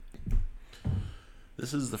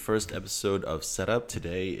This is the first episode of Setup.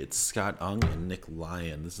 Today it's Scott Ung and Nick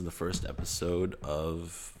Lyon. This is the first episode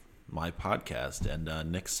of my podcast,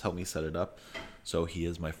 and Nick's helped me set it up, so he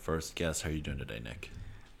is my first guest. How are you doing today, Nick?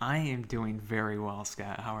 I am doing very well,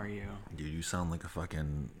 Scott. How are you? Dude, you sound like a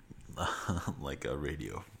fucking like a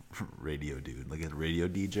radio dude, like a radio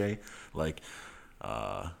DJ, like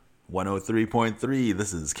 103.3.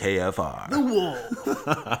 This is KFR. The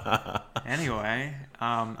Wolf. Anyway,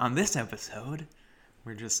 on this episode,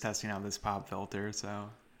 we're just testing out this pop filter, so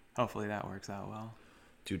hopefully that works out well.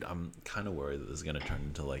 Dude, I'm kind of worried that this is gonna turn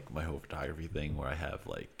into like my whole photography thing, where I have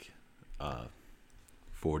like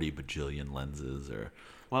 40 bajillion lenses, or.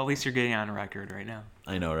 Well, at least you're getting on record right now.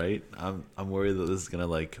 I know, right? I'm worried that this is gonna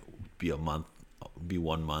like be 1 month,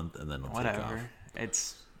 and then it'll take off. Whatever.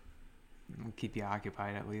 It'll keep you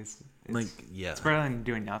occupied at least. Yeah. It's better than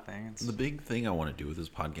doing nothing. The big thing I want to do with this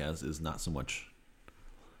podcast is not so much.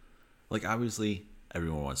 Like, obviously,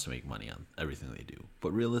 everyone wants to make money on everything they do,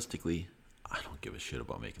 but realistically, I don't give a shit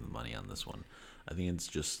about making the money on this one. I think it's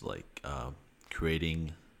just like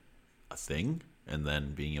creating a thing and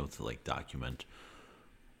then being able to like document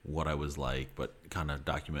what I was like, but kind of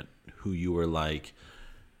document who you were like,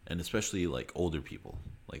 and especially like older people,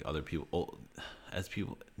 like other people. As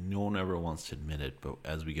people, no one ever wants to admit it, but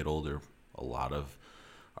as we get older, a lot of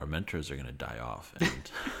our mentors are gonna die off. And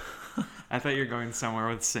I thought you were going somewhere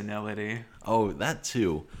with senility. Oh, that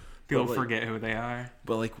too. People forget who they are.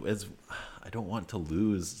 But like, as I don't want to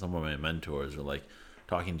lose some of my mentors, or like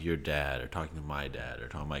talking to your dad, or talking to my dad, or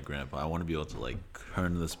talking to my grandpa. I want to be able to like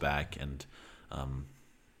turn this back and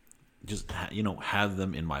just have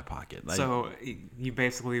them in my pocket. So you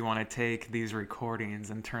basically want to take these recordings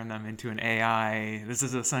and turn them into an AI. This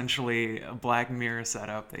is essentially a Black Mirror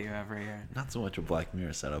setup that you have right here. Not so much a Black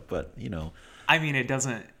Mirror setup, but I mean, it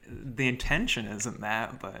doesn't. The intention isn't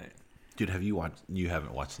that, but. Dude, you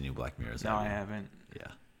haven't watched the new Black Mirrors? No, I haven't. Yeah.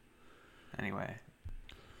 Anyway.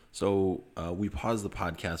 So we paused the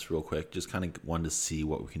podcast real quick. Just kind of wanted to see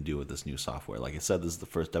what we can do with this new software. Like I said, this is the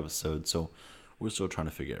first episode, so we're still trying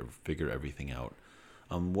to figure everything out.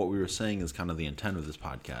 What we were saying is kind of the intent of this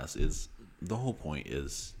podcast is the whole point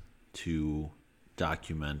is to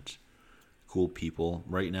document cool people.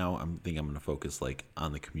 Right now, I'm going to focus like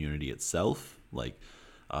on the community itself. Like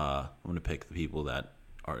I'm going to pick the people that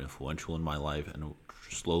are influential in my life and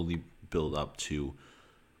slowly build up to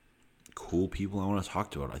cool people I want to talk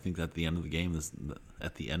to. I think that at the end of the game,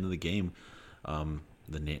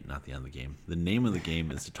 the name of the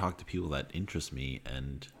game is to talk to people that interest me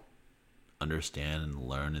and understand and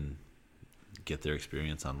learn and get their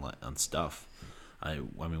experience on stuff. I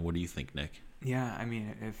mean, what do you think, Nick? Yeah, I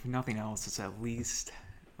mean, if nothing else, it's at least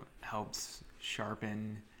helps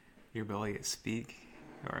sharpen your ability to speak,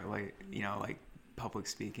 or like public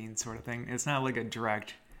speaking sort of thing. It's not like a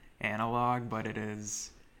direct analog, but it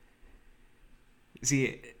is.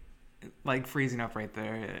 See, like freezing up right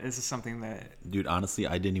there. This is something that. Dude, honestly,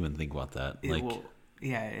 I didn't even think about that. It will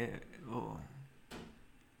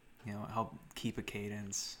help keep a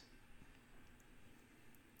cadence.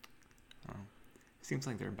 Seems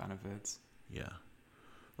like there are benefits. Yeah.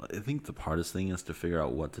 I think the hardest thing is to figure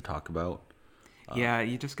out what to talk about. Yeah,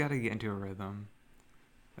 you just got to get into a rhythm,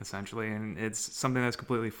 essentially. And it's something that's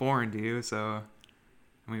completely foreign to you, so...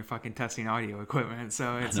 I mean, you're fucking testing audio equipment,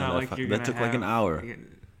 so it's not like you're that took like an hour.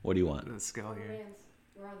 What do you want? The skill here.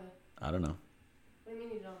 Where are they? I don't know. What do you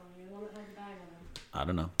mean you don't know? You're the one that has the bag on them. I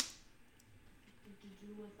don't know. What did you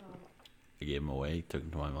do with them? I gave them away, took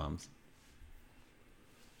them to my mom's.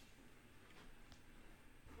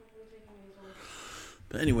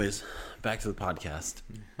 But anyways, back to the podcast.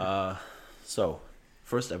 So,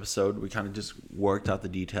 first episode, we kind of just worked out the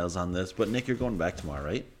details on this. But Nick, you're going back tomorrow,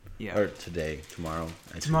 right? Yeah. Or tomorrow.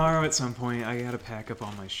 Tomorrow at some point, I gotta pack up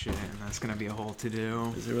all my shit, and that's gonna be a whole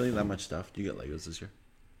to-do. Is there really that much stuff? Do you get Legos this year?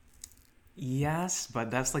 Yes,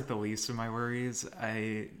 but that's like the least of my worries.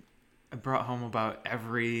 I brought home about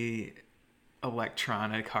every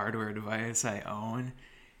electronic hardware device I own.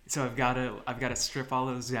 So I've got to strip all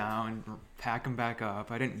those down, pack them back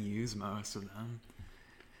up. I didn't use most of them.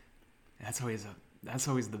 That's always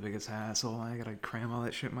the biggest hassle. I gotta cram all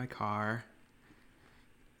that shit in my car.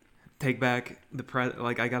 Take back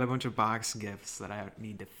I got a bunch of box gifts that I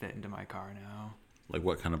need to fit into my car now. Like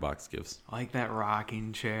what kind of box gifts? Like that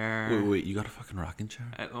rocking chair. Wait, you got a fucking rocking chair?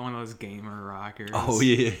 One of those gamer rockers. Oh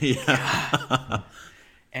yeah.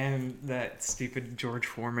 And that stupid George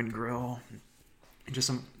Foreman grill.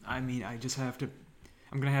 I'm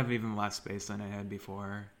gonna have even less space than I had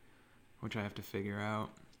before, which I have to figure out.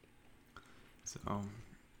 So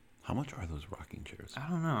How much are those rocking chairs? I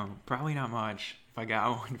don't know. Probably not much. If I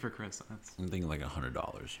got one for Christmas. I'm thinking like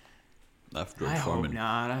 $100. That's George I Foreman. hope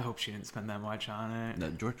not. I hope she didn't spend that much on it. No,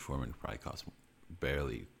 George Foreman probably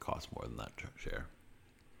barely cost more than that chair.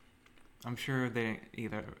 I'm sure they didn't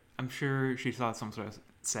either. I'm sure she saw some sort of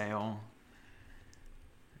sale.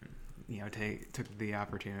 Took the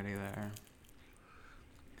opportunity there.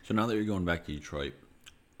 So now that you're going back to Detroit,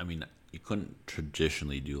 I mean, you couldn't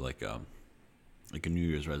traditionally do like a New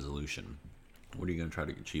Year's resolution. What are you going to try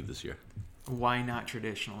to achieve this year? Why not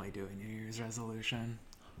traditionally do a New Year's resolution?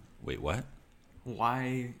 Wait, what?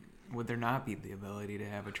 Why would there not be the ability to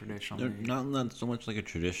have a traditional New Year's? Not so much like a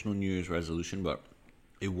traditional New Year's resolution, but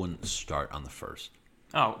it wouldn't start on the 1st.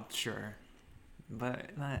 Oh, sure. But,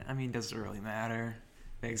 I mean, does it really matter?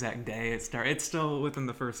 The exact day it starts. It's still within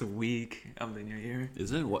the first week of the new year.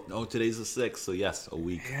 Is it? What? Oh, today's the 6th, so yes, a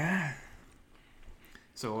week. Yeah.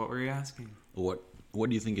 So what were you asking? What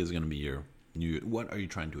do you think is going to be your new? What are you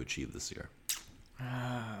trying to achieve this year?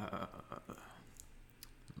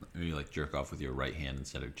 Maybe like jerk off with your right hand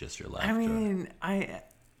instead of just your left. I mean, I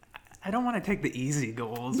don't want to take the easy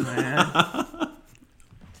goals, man.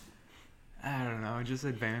 I don't know. Just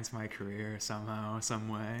advance my career somehow, some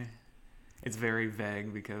way. It's very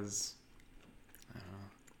vague because I don't know.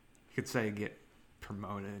 You could say get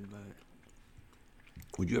promoted, but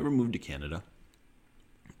would you ever move to Canada?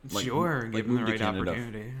 Sure, given the move to right Canada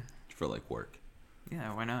opportunity. for like work.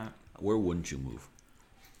 Yeah, why not? Where wouldn't you move?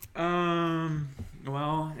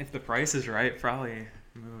 Well, if the price is right, probably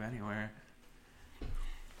move anywhere.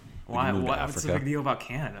 Would you move to What's the Africa? big deal about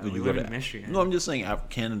Canada? Would We you live go in to Michigan. No, I'm just saying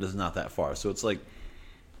Canada's not that far, so it's like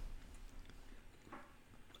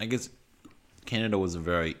I guess Canada was a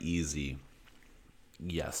very easy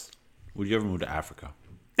yes. Would you ever move to Africa?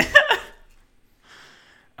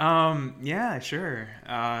 Yeah, sure.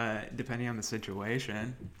 Depending on the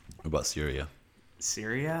situation. What about Syria?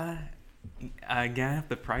 Syria, again, if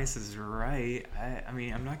the price is right, I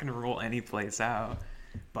mean, I'm not going to rule any place out,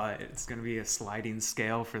 but it's going to be a sliding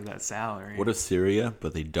scale for that salary. What if Syria,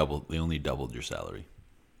 but they only doubled your salary?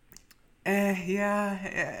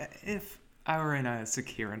 Yeah, if I were in a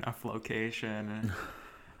secure enough location,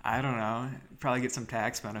 I don't know, probably get some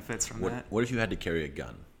tax benefits from that. What if you had to carry a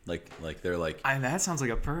gun? Like they're like That sounds like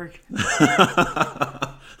a perk.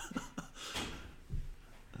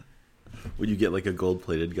 Would you get like a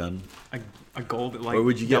gold-plated gun? A gold, like Or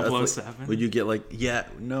would you get 007? Would you get like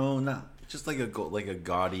not just like a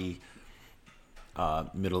gaudy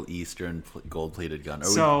Middle Eastern gold-plated gun?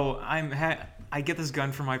 So I get this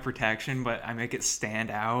gun for my protection, but I make it stand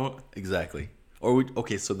out. Exactly.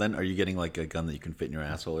 So then are you getting like a gun that you can fit in your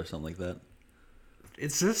asshole or something like that?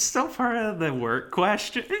 Is this still part of the work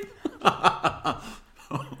question?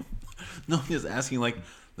 No, I'm just asking like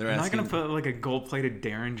they're I'm asking. not gonna put like a gold-plated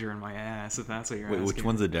Derringer in my ass if that's what you're Wait, asking. which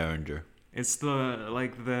one's a Derringer? It's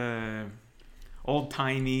the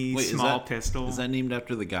old-timey Wait, small pistol. Is that named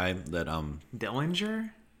after the guy that Dillinger?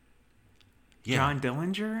 Yeah. John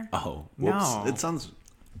Dillinger? Oh, whoops. No. It sounds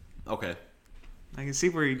okay. I can see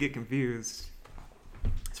where you get confused.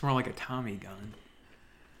 It's more like a Tommy gun.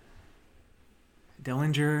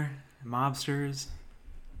 Dillinger, mobsters,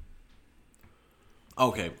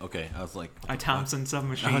 Okay. I was like a Thompson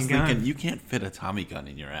submachine I was gun. thinking you can't fit a Tommy gun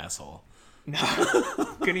in your asshole. No,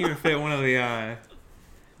 couldn't even fit one of the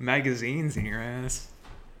magazines in your ass.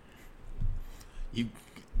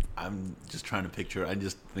 I'm just trying to picture. I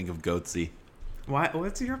just think of Goatsy. Why?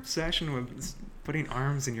 What's your obsession with putting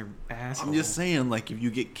arms in your asshole? I'm just saying, like, if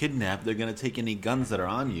you get kidnapped, they're gonna take any guns that are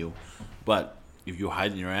on you. But if you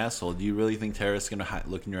hide in your asshole, do you really think terrorists are gonna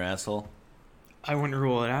look in your asshole? I wouldn't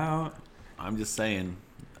rule it out. I'm just saying,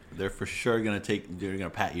 they're for sure they're gonna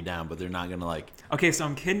pat you down, but they're not gonna like. Okay, so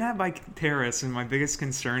I'm kidnapped by terrorists, and my biggest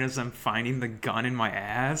concern is I'm finding the gun in my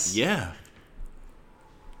ass. Yeah.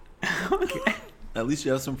 Okay. At least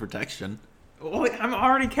you have some protection. Well, I'm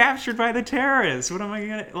already captured by the terrorists. What am I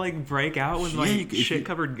gonna like break out with my Yeah, if you-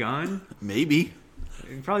 shit-covered gun? Maybe.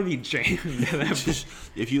 It'd probably be jammed.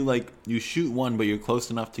 If you like, you shoot one, but you're close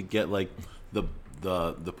enough to get like the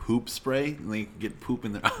poop spray, and they get poop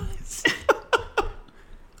in their eyes.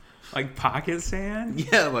 Like pocket sand?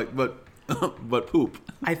 Yeah, like but poop.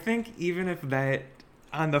 I think even if that,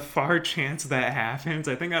 on the far chance that happens,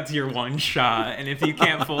 I think that's your one shot. And if you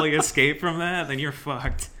can't fully escape from that, then you're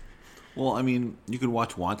fucked. Well, I mean, you could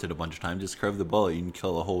watch Wanted a bunch of times. Just curve the bullet, you can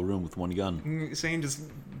kill a whole room with one gun. You're saying just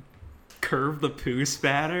curve the poo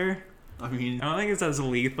spatter? I mean, I don't think it's as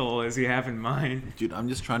lethal as you have in mind. dude, I'm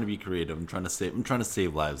just trying to be creative. I'm trying to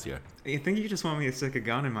save lives here. You think you just want me to stick a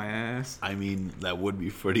gun in my ass? I mean, that would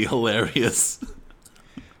be pretty hilarious.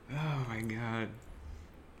 Oh my god.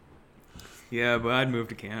 Yeah, but I'd move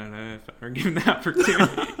to Canada if I were given the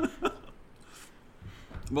opportunity.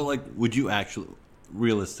 But like, would you actually,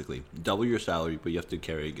 realistically, double your salary, but you have to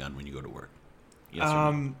carry a gun when you go to work? Yes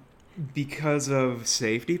or no? Because of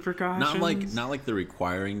safety precautions. Not like they're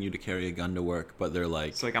requiring you to carry a gun to work, but they're like,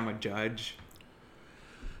 It's like I'm a judge.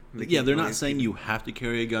 yeah, they're not saying you have to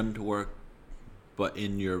carry a gun to work, but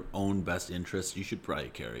in your own best interest, you should probably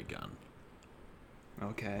carry a gun.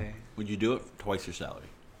 Okay. Would you do it for twice your salary?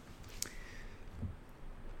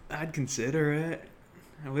 I'd consider it.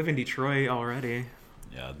 I live in Detroit already.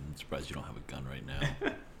 Yeah, I'm surprised you don't have a gun right now.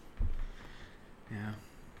 Yeah.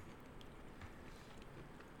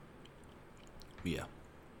 Yeah.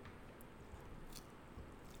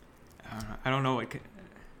 I don't know what.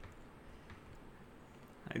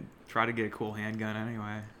 I try to get a cool handgun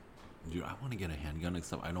anyway. Dude, I want to get a handgun,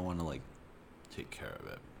 except I don't want to, like, take care of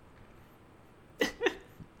it.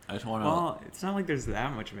 I just want to... Well, it's not like there's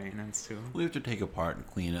that much maintenance to it. We have to take it apart and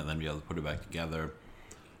clean it, and then be able to put it back together.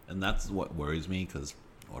 And that's what worries me, because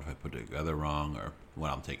what if I put it together wrong, or when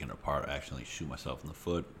I'm taking it apart, I actually shoot myself in the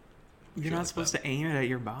foot? You're Shit not like supposed that. to aim it at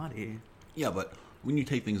your body. Yeah, but when you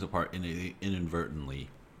take things apart inadvertently...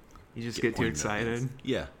 You just get too pointed at things. excited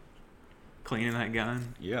Yeah. cleaning that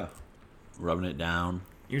gun. Yeah. Rubbing it down.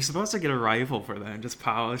 You're supposed to get a rifle for that. Just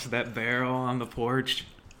polish that barrel on the porch.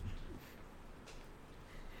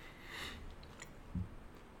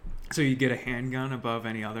 So you get a handgun above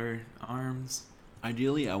any other arms?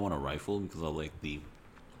 Ideally, I want a rifle because I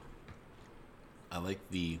like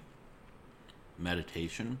the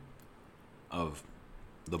meditation of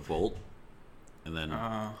the bolt and then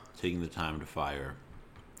taking the time to fire,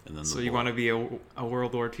 and then So the you bolt. want to be a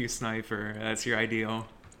World War II sniper. That's your ideal.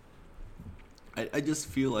 I just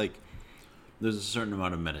feel like there's a certain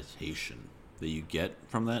amount of meditation that you get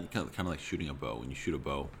from that, kind of like shooting a bow. When you shoot a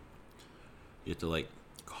bow, you have to like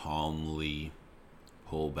calmly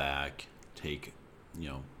pull back, take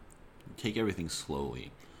everything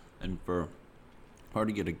slowly. And for hard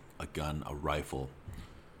to get a gun, a rifle,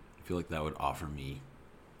 I feel like that would offer me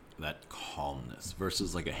that calmness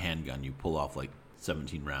versus like a handgun. You pull off like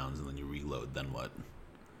 17 rounds and then you reload. Then what?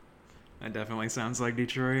 That definitely sounds like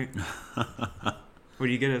Detroit.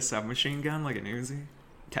 Would you get a submachine gun like an Uzi?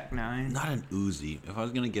 Tech 9? Not an Uzi. If I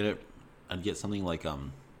was gonna get it, I'd get something like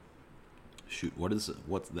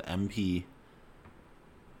what's the MP?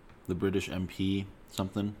 The British MP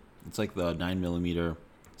something. It's like the 9mm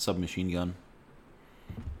submachine gun.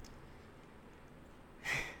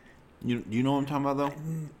 You know what I'm talking about though?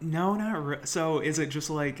 No, not so is it just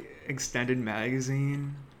like extended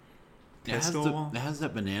magazine pistol? It has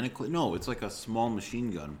that banana clip. No, it's like a small machine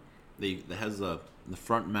gun. It has the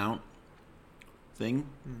front mount thing,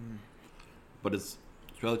 but it's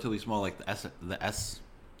relatively small. Like the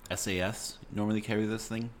SAS normally carry this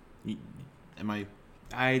thing. Am I?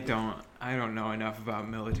 I don't know enough about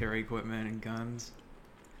military equipment and guns.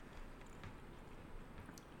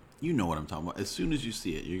 You know what I'm talking about. As soon as you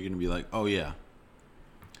see it, you're gonna be like, "Oh yeah,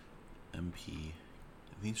 MP."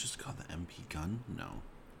 I think it's just called the MP gun. No,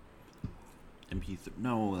 MP3.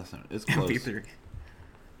 No, that's not. It's close. MP3.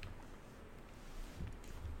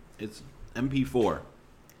 It's MP4.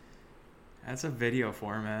 That's a video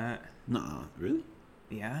format. Nuh-uh. Really?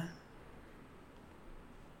 Yeah.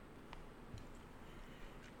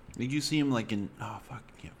 Did you see him like in? Oh fuck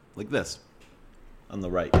yeah, like this, on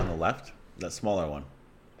the right, on the left, that smaller one.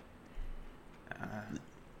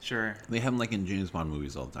 Sure. They have them like in James Bond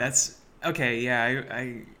movies all the time. That's okay.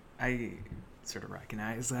 Yeah, I sort of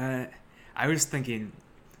recognize that. I was thinking,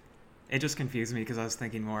 it just confused me because I was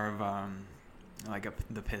thinking more of like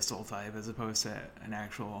the pistol type as opposed to an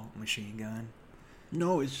actual machine gun.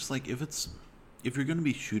 No, it's just like if you're gonna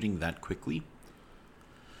be shooting that quickly,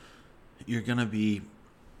 you're gonna be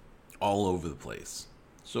all over the place.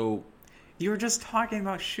 So You were just talking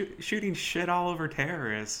about shooting shit all over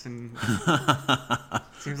terrorists, and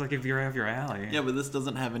seems like if you're up your alley. yeah, but this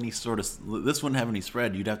doesn't have any sort of. This wouldn't have any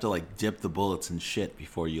spread. You'd have to like dip the bullets in shit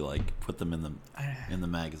before you like put them in the I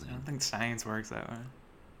magazine. don't think science works that way.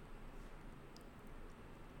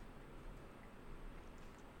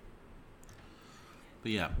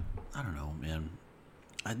 But yeah, I don't know, man.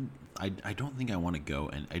 I don't think I want to go,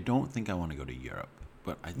 and I don't think I want to go to Europe.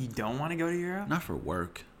 But You don't want to go to Europe? not for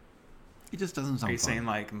work. It just doesn't sound Are you fun. saying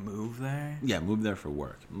like move there? Yeah, move there for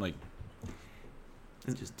work. Like,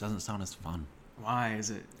 it just doesn't sound as fun. Why is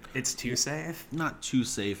it? It's too safe? Not too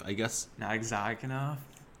safe, I guess. Not exotic enough?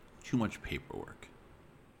 Too much paperwork.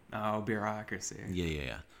 Oh, bureaucracy.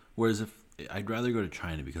 Yeah. Whereas if I'd rather go to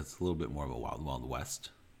China because it's a little bit more of a Wild Wild West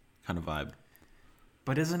kind of vibe.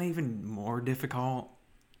 But isn't it even more difficult?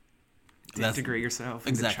 to integrate yourself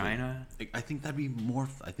into China. I think that'd be more.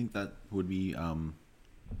 I think that would be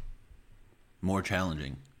more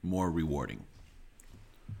challenging, more rewarding,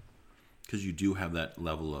 because you do have that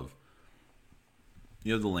level of.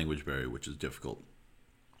 You have the language barrier, which is difficult,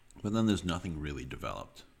 but then there's nothing really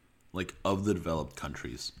developed. Like, of the developed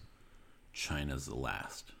countries, China's the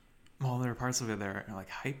last. Well, there are parts of it that are like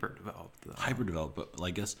hyper developed. Hyper developed, but I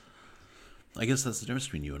guess that's the difference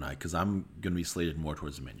between you and I, because I'm going to be slated more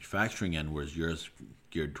towards the manufacturing end, whereas yours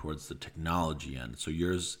geared towards the technology end. So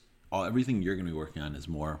everything you're going to be working on is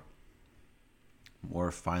more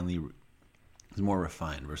refined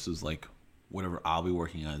versus like whatever I'll be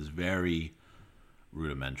working on is very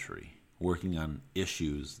rudimentary, working on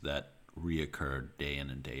issues that reoccur day in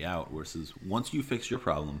and day out, versus once you fix your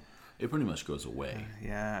problem, it pretty much goes away.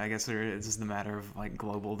 Yeah, I guess it's just a matter of like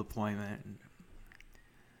global deployment and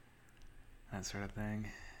that sort of thing.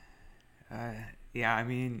 Yeah, I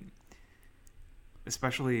mean,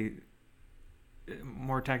 especially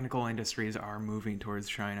more technical industries are moving towards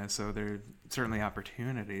China, so there's certainly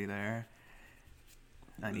opportunity there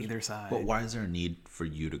on either side. But why is there a need for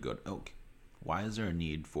you to go to... Okay. Why is there a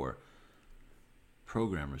need for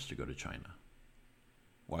programmers to go to China?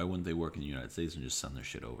 Why wouldn't they work in the United States and just send their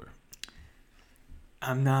shit over?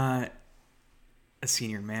 I'm not a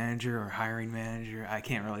senior manager or hiring manager. I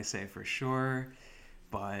can't really say for sure,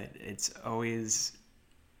 but it's always...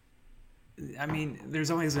 I mean,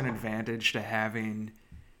 there's always an advantage to having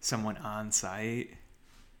someone on site.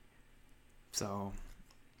 So,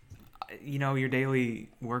 your daily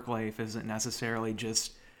work life isn't necessarily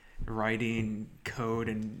just writing code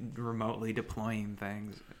and remotely deploying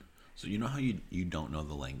things. So you know how you don't know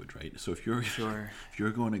the language, right? So if you're Sure. if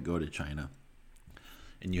you're going to go to China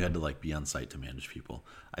and you had to like be on site to manage people,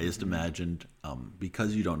 I just imagined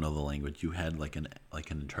because you don't know the language, you had like an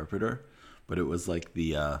interpreter, but it was like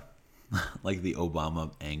the like the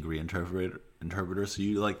Obama angry interpreter. So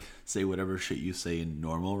you like say whatever shit you say in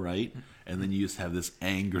normal, right? And then you just have this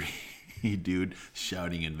angry dude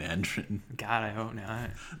shouting in Mandarin. God, I hope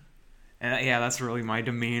not. And yeah, that's really my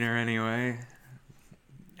demeanor anyway.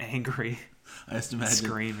 Angry. I just imagine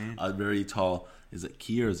screaming. A very tall. Is it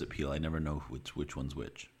Key or is it Peel? I never know which one's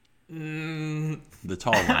which. The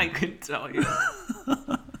tall one. I couldn't tell you.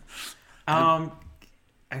 I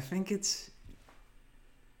think it's.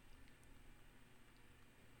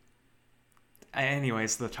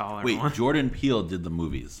 Anyways, the taller one. Wait, Jordan Peele did the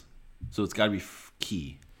movies, so it's got to be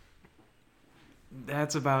Key.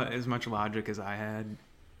 That's about as much logic as I had.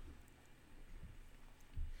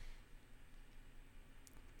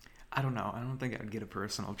 I don't know. I don't think I'd get a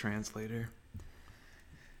personal translator.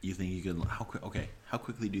 You think you could? How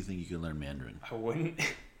quickly do you think you could learn Mandarin? I wouldn't.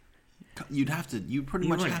 You'd have to. You pretty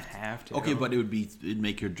much have to. Okay, but it'd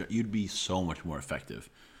make you'd be so much more effective.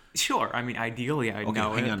 Sure. I mean, ideally, I'd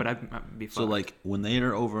know it, but I'd be fucked. So, like, when they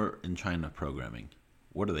are over in China programming,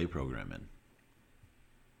 what do they program in?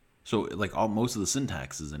 So, like, most of the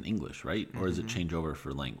syntax is in English, right? Or does it change over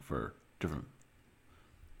for different?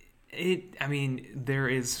 I mean, there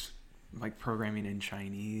is like programming in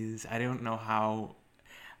Chinese. I don't know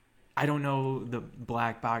the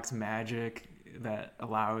black box magic that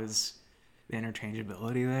allows the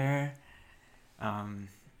interchangeability there.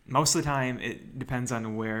 Most of the time, it depends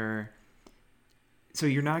on where. So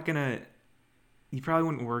you probably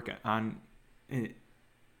wouldn't work on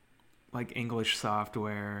like English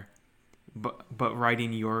software, but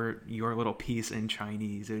writing your little piece in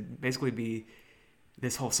Chinese. It'd basically be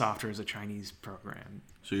this whole software is a Chinese program.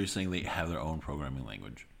 So you're saying they have their own programming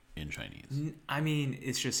language in Chinese? I mean,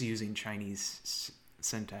 it's just using Chinese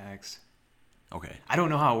syntax. Okay. I don't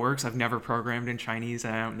know how it works. I've never programmed in Chinese,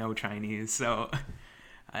 and I don't know Chinese, so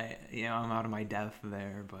I'm out of my depth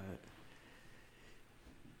there. But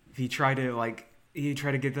if you try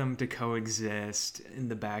to get them to coexist in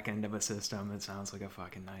the back end of a system, it sounds like a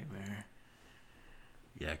fucking nightmare.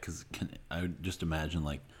 Yeah, because I would just imagine,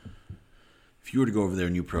 like, if you were to go over there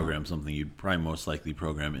and you program something, you'd probably most likely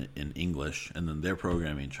program it in English, and then they're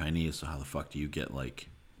programming Chinese, so how the fuck do you get, like...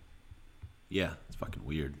 Yeah, it's fucking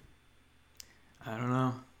weird. I don't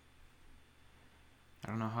know. I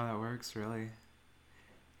don't know how that works, really.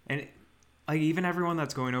 And, like, even everyone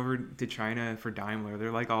that's going over to China for Daimler,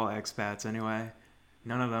 they're, like, all expats anyway.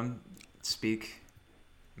 None of them speak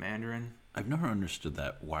Mandarin. I've never understood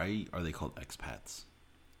that. Why are they called expats?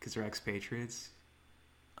 Because they're expatriates.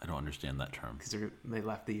 I don't understand that term. Because they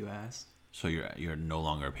left the U.S. So you're no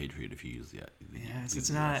longer a patriot if you use the Yes, use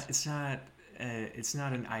it's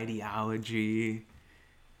not an ideology.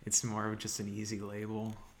 It's more of just an easy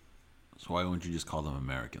label. So why wouldn't you just call them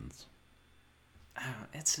Americans?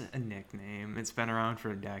 It's a nickname. It's been around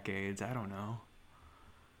for decades. I don't know.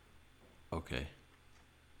 Okay.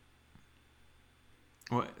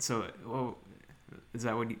 What? So, well, is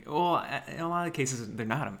that what? Well, in a lot of cases, they're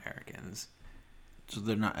not Americans. So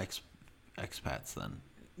they're not expats then.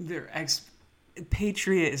 They're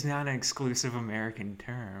Patriot is not an exclusive American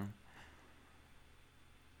term.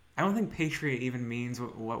 I don't think patriot even means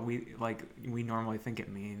what we normally think it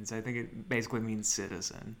means. I think it basically means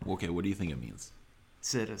citizen. Okay, what do you think it means?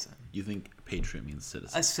 Citizen. You think patriot means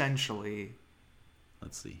citizen? Essentially.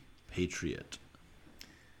 Let's see. Patriot.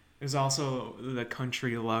 There's also the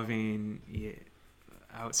country-loving,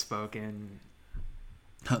 outspoken,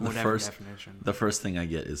 whatever definition. The first thing I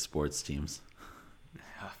get is sports teams.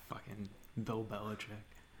 Fucking Bill Belichick.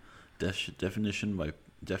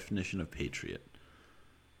 Definition of patriot.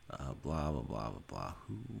 Blah blah blah blah blah.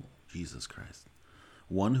 Jesus Christ.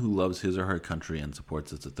 One who loves his or her country and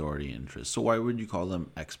supports its authority and interests. So why would you call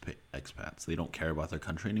them expats? They don't care about their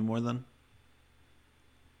country anymore then?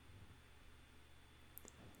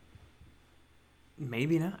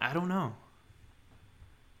 Maybe not. I don't know.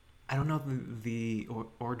 I don't know the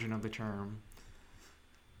origin of the term.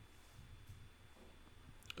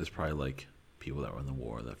 It's probably like people that were in the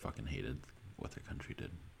war that fucking hated what their country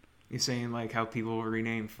did. You're saying like how people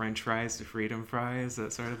rename French fries to freedom fries,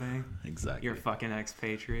 that sort of thing? Exactly. You're a fucking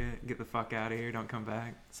expatriate. Get the fuck out of here. Don't come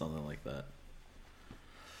back. Something like that.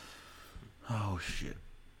 Oh, shit.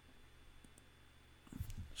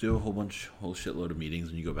 So you have a whole shitload of meetings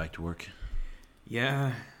when you go back to work?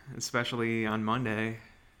 Yeah, especially on Monday.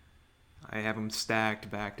 I have them stacked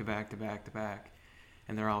back to back to back to back.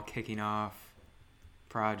 And they're all kicking off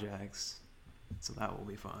projects. So that will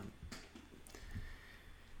be fun.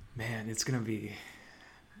 Man, it's going to be...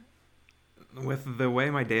 With the way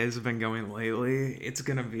my days have been going lately, it's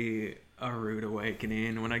going to be a rude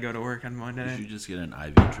awakening when I go to work on Monday. You should just get an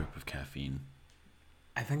IV drip of caffeine.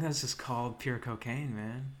 I think that's just called pure cocaine,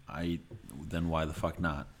 man. Then why the fuck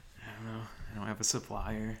not? I don't know. I don't have a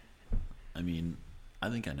supplier. I mean, I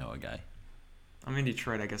think I know a guy. I'm in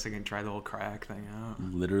Detroit. I guess I can try the whole crack thing out.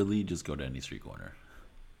 Literally, just go to any street corner.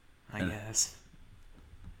 I guess.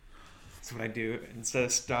 That's what I do. Instead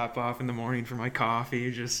of stop off in the morning for my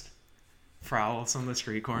coffee, just prowl some of the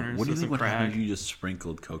street corners. What do you think would crack. happen if you just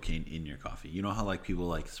sprinkled cocaine in your coffee? You know how like people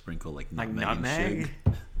like sprinkle like nutmeg, and nutmeg?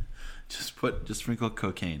 shit? Just sprinkle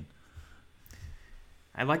cocaine.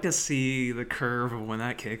 I'd like to see the curve of when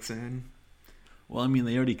that kicks in. Well, I mean,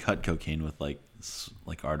 they already cut cocaine with like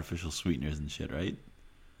artificial sweeteners and shit, right?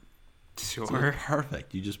 Sure. So it's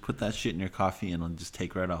perfect. You just put that shit in your coffee and it'll just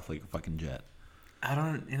take right off like a fucking jet. I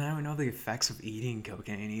don't know the effects of eating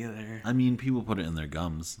cocaine either. I mean, people put it in their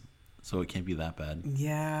gums, so it can't be that bad.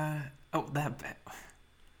 Yeah. Oh, that bad.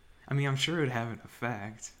 I mean, I'm sure it would have an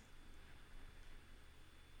effect.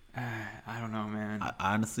 I don't know, man.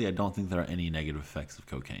 Honestly, I don't think there are any negative effects of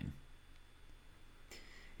cocaine.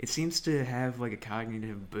 It seems to have like a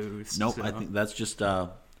cognitive boost. Nope, so. I think that's just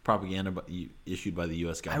propaganda issued by the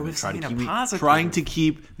U.S. government. I was saying a positive. Trying to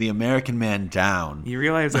keep the American man down. You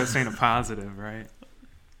realize I was saying a positive, right?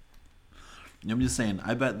 I'm just saying,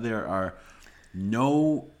 I bet there are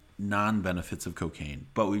no non-benefits of cocaine,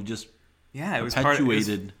 but we've just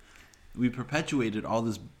we perpetuated all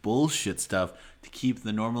this bullshit stuff to keep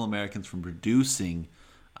the normal Americans from producing.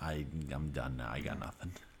 I'm done now. I got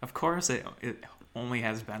nothing. Of course, it only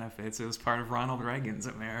has benefits. It was part of Ronald Reagan's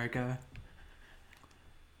America.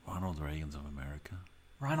 Ronald Reagan's of America.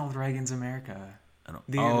 Ronald Reagan's America.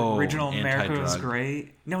 The original original America anti-drug. was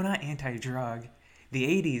great. No, not anti-drug.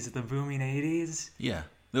 The 80s, the booming 80s. Yeah,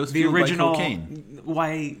 that was The fueled original. by cocaine.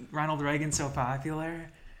 Why Ronald Reagan's so popular?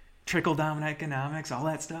 Trickle down economics, all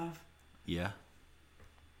that stuff. Yeah.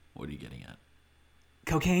 What are you getting at?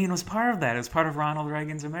 Cocaine was part of that. It was part of Ronald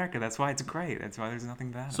Reagan's America. That's why it's great. That's why there's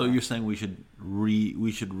nothing bad. So about you're saying we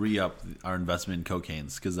should re-up our investment in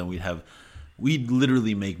cocaines because then we'd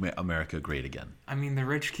literally make America great again. I mean, the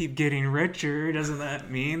rich keep getting richer. Doesn't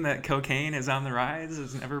that mean that cocaine is on the rise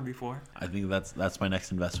as never before? I think that's my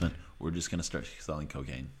next investment. We're just gonna start selling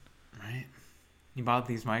cocaine. Right. You bought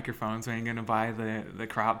these microphones. When are you gonna buy the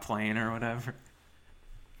crop plane or whatever?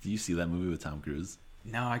 Do you see that movie with Tom Cruise?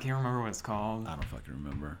 No, I can't remember what it's called. I don't fucking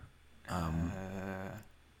remember.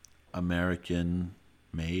 American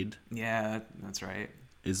Made. Yeah, that's right.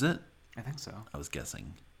 Is it? I think so. I was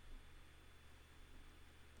guessing.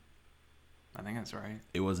 I think that's right.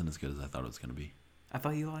 It wasn't as good as I thought it was gonna be. I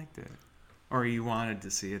thought you liked it, or you wanted to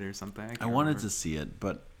see it or something. I wanted to see it,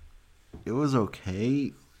 but it was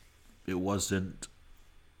okay. It wasn't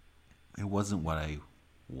what I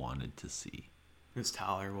wanted to see. It was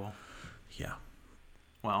tolerable. Yeah.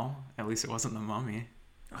 Well, at least it wasn't The Mummy.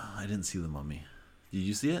 Oh, I didn't see The Mummy. Did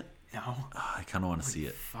you see it? No. Oh, I kind of want to see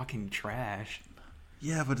it. Fucking trash.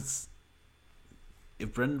 Yeah, but it's...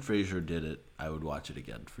 If Brendan Fraser did it, I would watch it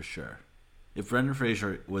again for sure. If Brendan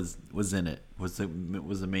Fraser was in it, was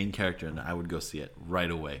the main character, and I would go see it right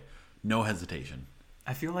away, no hesitation.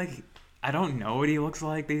 I feel like I don't know what he looks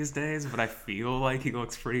like these days, but I feel like he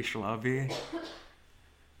looks pretty schlubby.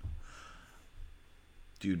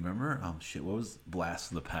 Dude, remember? What was Blast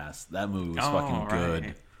from the Past? That movie was Oh, fucking good.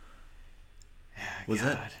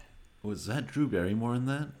 right. Was that Drew Barrymore in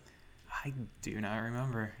that? I do not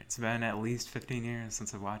remember. It's been at least 15 years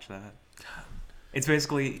since I watched that. It's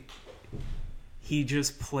basically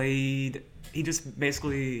it's basically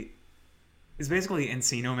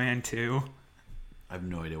Encino Man 2. I have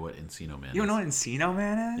no idea what Encino Man is. You don't know what Encino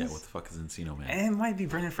Man is? Yeah, what the fuck is Encino Man? It might be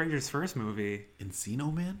Brendan Fraser's first movie.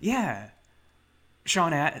 Encino Man? Yeah.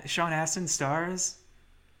 Sean Astin stars.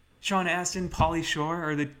 Sean Astin, Pauly Shore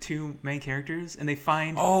are the two main characters, and they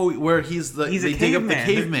find where he's a dig caveman. up the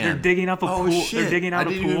caveman. They're digging up a pool. Shit. They're digging out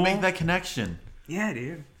a pool. I didn't even make that connection. Yeah,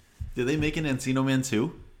 dude. Did they make an Encino Man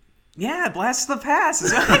 2? Yeah, Blast of the Past.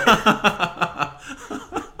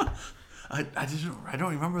 I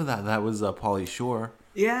don't remember that. That was Pauly Shore.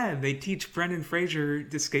 Yeah, they teach Brendan Fraser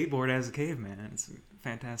to skateboard as a caveman. It's a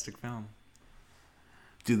fantastic film.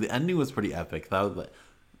 Dude, the ending was pretty epic. That was like,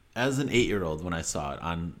 as an 8-year-old when I saw it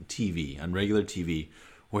on TV, on regular TV,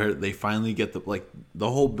 where they finally get the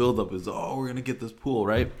whole buildup is, we're gonna get this pool,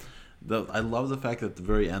 right? I love the fact that at the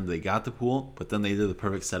very end they got the pool, but then they did the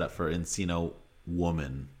perfect setup for Encino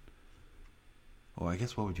Woman. Oh, I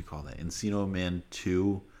guess what would you call that? Encino Man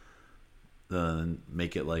 2. Then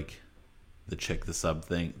make it like the chick, the sub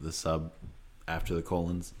after the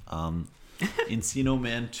colons. Encino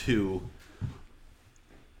Man 2.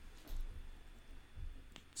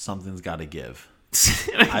 Something's got to give.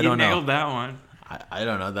 I don't know. You nailed that one. I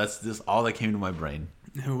don't know. That's just all that came to my brain.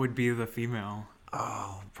 Who would be the female?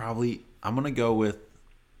 Oh, probably. I'm gonna go with.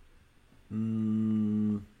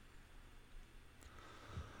 I'm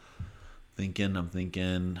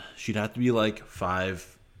thinking. She'd have to be like 5'5",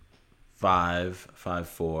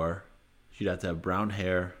 5'4". She'd have to have brown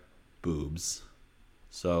hair, boobs.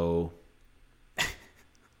 So.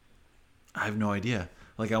 I have no idea.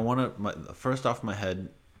 Like I want to. First off my head,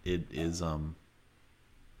 it is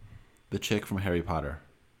the chick from Harry Potter.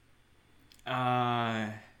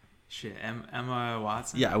 Emma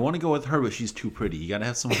Watson? Yeah, I want to go with her, but she's too pretty. You gotta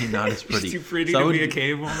have somebody not as pretty. She's too pretty to be a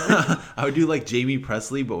cave woman? I would do like Jamie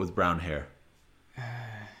Presley, but with brown hair.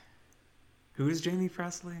 Who is Jamie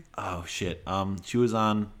Presley? Oh, shit. She was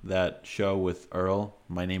on that show with Earl.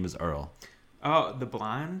 My Name is Earl. Oh, the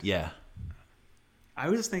blonde? Yeah. I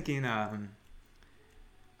was thinking,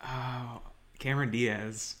 Cameron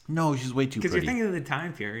Diaz. No, she's way too pretty. Because you're thinking of the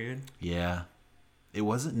time period. Yeah. It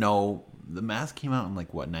wasn't, no. The Mask came out in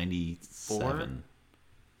like, what, 97?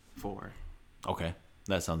 4. Okay.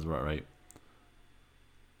 That sounds about right.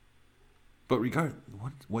 But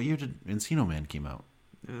what year did Encino Man came out?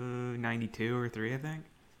 92 or 3, I think.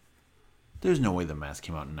 There's no way The Mask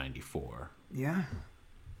came out in 94. Yeah.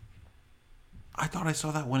 I thought I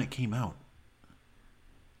saw that when it came out.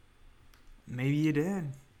 Maybe you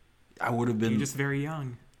did. I would have been... You're just very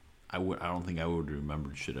young. I don't think I would have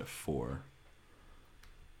remembered shit at 4.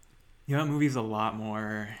 You know, that movie's a lot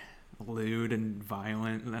more lewd and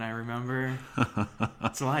violent than I remember.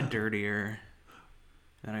 It's a lot dirtier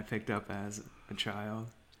than I picked up as a child.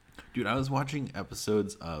 Dude, I was watching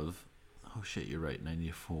episodes of... Oh, shit, you're right,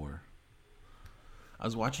 94. I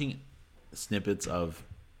was watching snippets of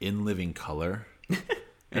In Living Color.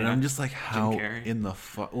 And I'm just like, how in the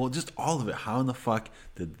fuck... Well, just all of it. How in the fuck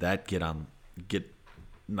did that get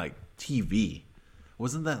like, TV?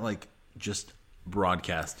 Wasn't that, like, just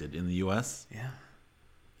broadcasted in the U.S.? Yeah.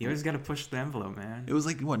 You always got to push the envelope, man. It was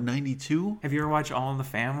like, what, 92? Have you ever watched All in the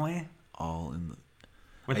Family? All in the...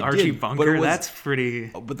 With I Archie did, Bunker? That's pretty...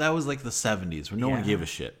 But that was like the 70s where no one gave a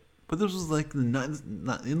shit. But this was like...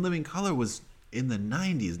 In Living Color was in the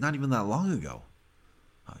 90s, not even that long ago.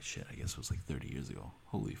 Oh, shit, I guess it was like 30 years ago.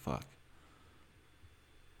 Holy fuck.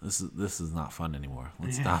 This is not fun anymore.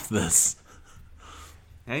 Let's stop this.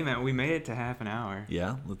 Hey, man, we made it to half an hour.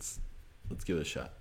 Yeah, let's give it a shot.